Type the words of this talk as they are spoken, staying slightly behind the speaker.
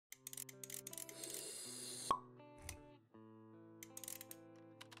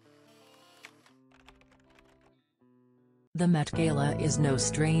The Met Gala is no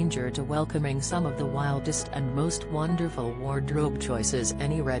stranger to welcoming some of the wildest and most wonderful wardrobe choices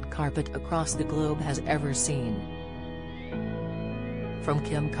any red carpet across the globe has ever seen. From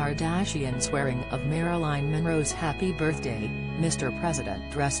Kim Kardashian's wearing of Marilyn Monroe's Happy Birthday, Mr.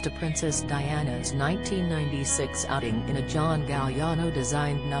 President dressed to Princess Diana's 1996 outing in a John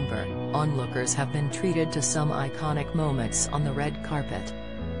Galliano-designed number, onlookers have been treated to some iconic moments on the red carpet.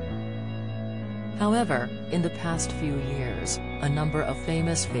 However, in the past few years, a number of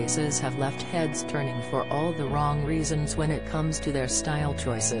famous faces have left heads turning for all the wrong reasons when it comes to their style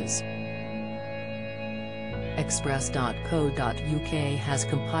choices. Express.co.uk has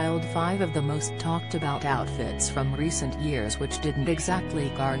compiled 5 of the most talked about outfits from recent years which didn't exactly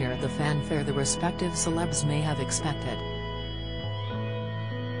garner the fanfare the respective celebs may have expected.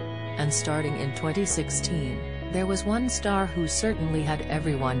 And starting in 2016, there was one star who certainly had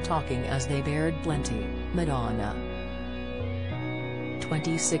everyone talking as they bared plenty: Madonna.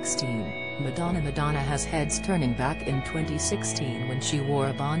 2016, Madonna has heads turning back in 2016 when she wore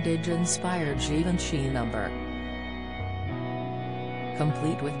a bondage-inspired Givenchy number.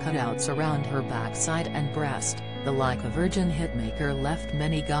 Complete with cutouts around her backside and breast, the Like a Virgin hitmaker left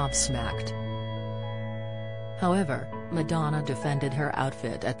many gobsmacked. However, Madonna defended her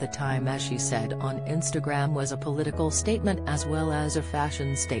outfit at the time as she said on Instagram was a political statement as well as a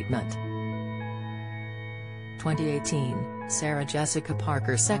fashion statement. 2018, Sarah Jessica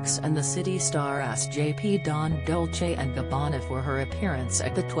Parker Sex and the City star asked JP donned Dolce & Gabbana for her appearance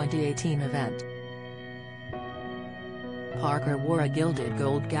at the 2018 event. Parker wore a gilded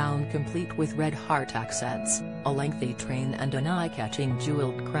gold gown complete with red heart accents, a lengthy train and an eye-catching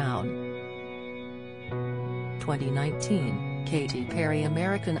jeweled crown. 2019, Katy Perry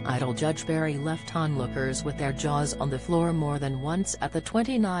American Idol judge Barry left onlookers with their jaws on the floor more than once at the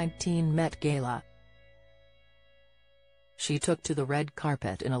 2019 Met Gala. She took to the red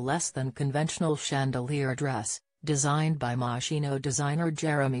carpet in a less-than-conventional chandelier dress, designed by Moschino designer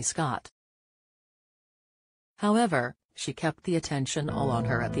Jeremy Scott. However, she kept the attention all on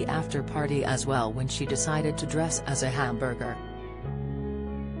her at the after-party as well when she decided to dress as a hamburger.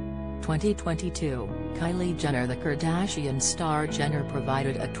 2022, Kylie Jenner. The Kardashian star Jenner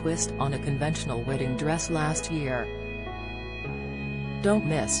provided a twist on a conventional wedding dress last year. Don't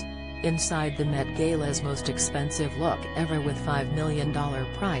miss. Inside the Met Gala's most expensive look ever with $5 million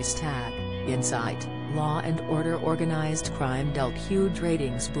price tag, Insight, Law & Order organized crime dealt huge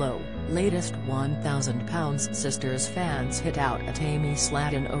ratings blow, latest £1,000 Sisters fans hit out at Amy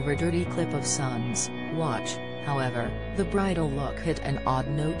Slatton over dirty clip of Son's watch. However, the bridal look hit an odd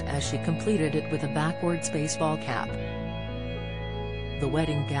note as she completed it with a backwards baseball cap. The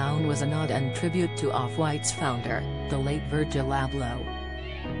wedding gown was a nod and tribute to Off-White's founder, the late Virgil Abloh.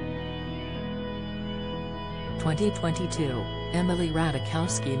 2022, Emily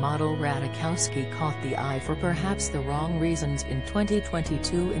Ratajkowski. Model Ratajkowski caught the eye for perhaps the wrong reasons in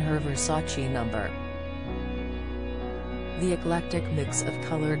 2022 in her Versace number. The eclectic mix of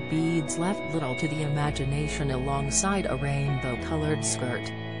colored beads left little to the imagination alongside a rainbow-colored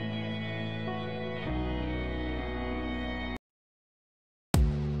skirt.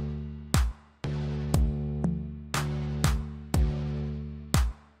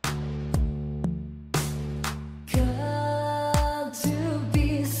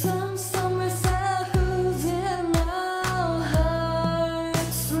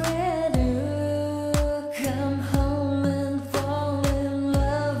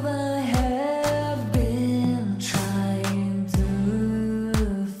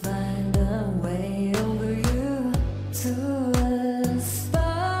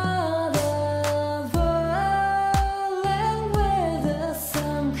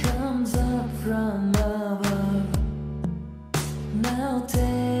 Now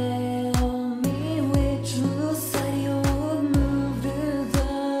take